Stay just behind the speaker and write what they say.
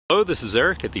Hello, this is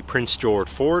Eric at the Prince George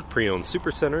Ford Pre-Owned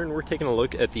Supercenter, and we're taking a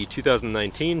look at the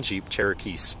 2019 Jeep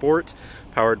Cherokee Sport,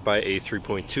 powered by a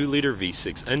 3.2-liter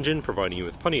V6 engine, providing you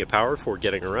with plenty of power for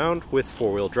getting around with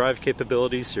four-wheel drive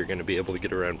capabilities, so you're going to be able to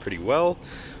get around pretty well.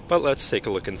 But let's take a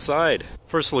look inside.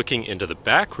 First, looking into the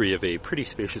back, where you have a pretty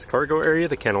spacious cargo area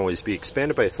that can always be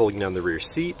expanded by folding down the rear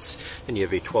seats, and you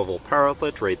have a 12-volt power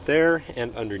outlet right there,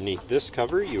 and underneath this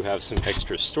cover you have some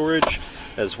extra storage,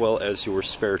 as well as your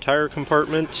spare tire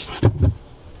compartment.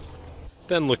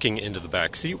 Then looking into the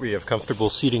back seat, where you have comfortable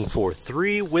seating for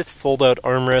three with fold-out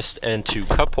armrests and two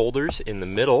cup holders in the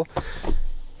middle.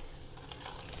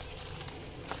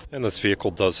 And this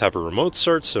vehicle does have a remote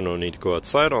start, so no need to go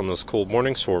outside on those cold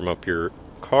mornings to warm up your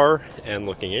car. And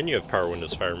looking in, you have power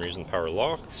windows, power mirrors, and power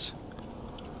locks.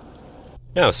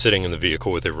 Now, sitting in the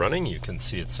vehicle with it running, you can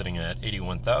see it's sitting at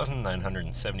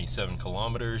 81,977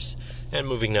 kilometers. And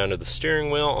moving down to the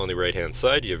steering wheel, on the right-hand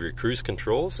side, you have your cruise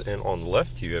controls, and on the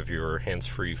left, you have your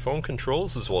hands-free phone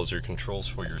controls, as well as your controls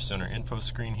for your center info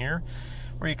screen here,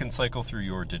 where you can cycle through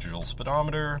your digital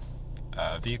speedometer,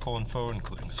 vehicle info,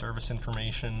 including service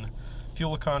information,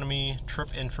 fuel economy,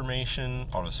 trip information,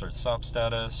 auto start stop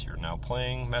status, your now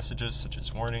playing messages such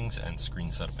as warnings, and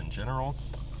screen setup in general.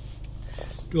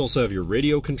 You also have your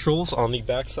radio controls on the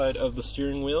back side of the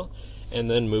steering wheel, and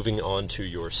then moving on to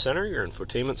your center, your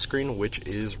infotainment screen, which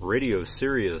is radio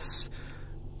Sirius,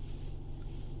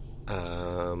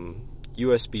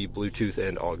 USB, Bluetooth,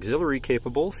 and auxiliary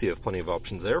capable, so you have plenty of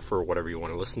options there for whatever you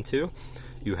want to listen to.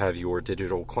 You have your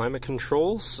digital climate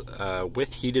controls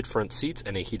with heated front seats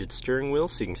and a heated steering wheel,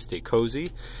 so you can stay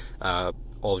cozy. All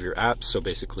of your apps, so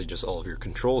basically just all of your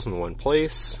controls in one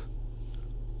place.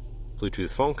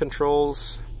 Bluetooth phone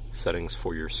controls, settings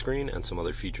for your screen, and some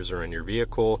other features around your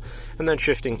vehicle. And then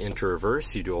shifting into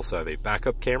reverse, you do also have a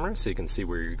backup camera, so you can see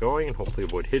where you're going and hopefully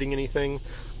avoid hitting anything.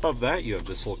 Above that, you have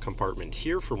this little compartment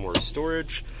here for more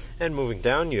storage. And moving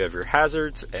down, you have your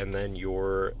hazards, and then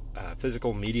your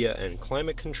physical media and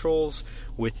climate controls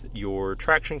with your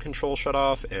traction control shut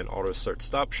off and auto start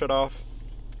stop shut off.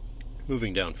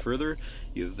 Moving down further,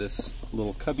 you have this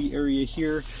little cubby area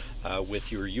here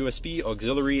with your USB,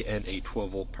 auxiliary, and a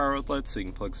 12-volt power outlet, so you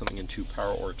can plug something into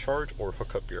power or charge or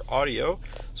hook up your audio,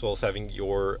 as well as having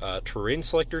your terrain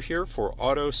selector here for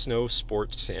auto, snow,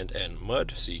 sport, sand, and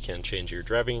mud, so you can change your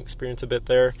driving experience a bit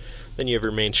there. Then you have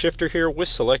your main shifter here with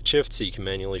select shift, so you can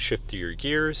manually shift through your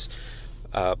gears.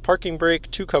 Parking brake,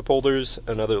 two cup holders,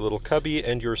 another little cubby,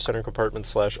 and your center compartment /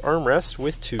 armrest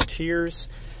with two tiers.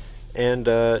 And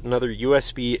another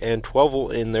USB and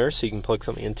 12-volt in there, so you can plug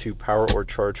something into power or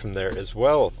charge from there as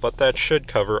well. But that should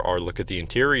cover our look at the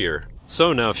interior.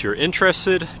 So now if you're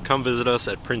interested, come visit us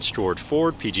at Prince George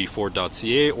Ford,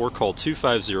 pgford.ca, or call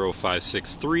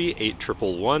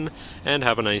 250-563-8111, and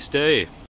have a nice day.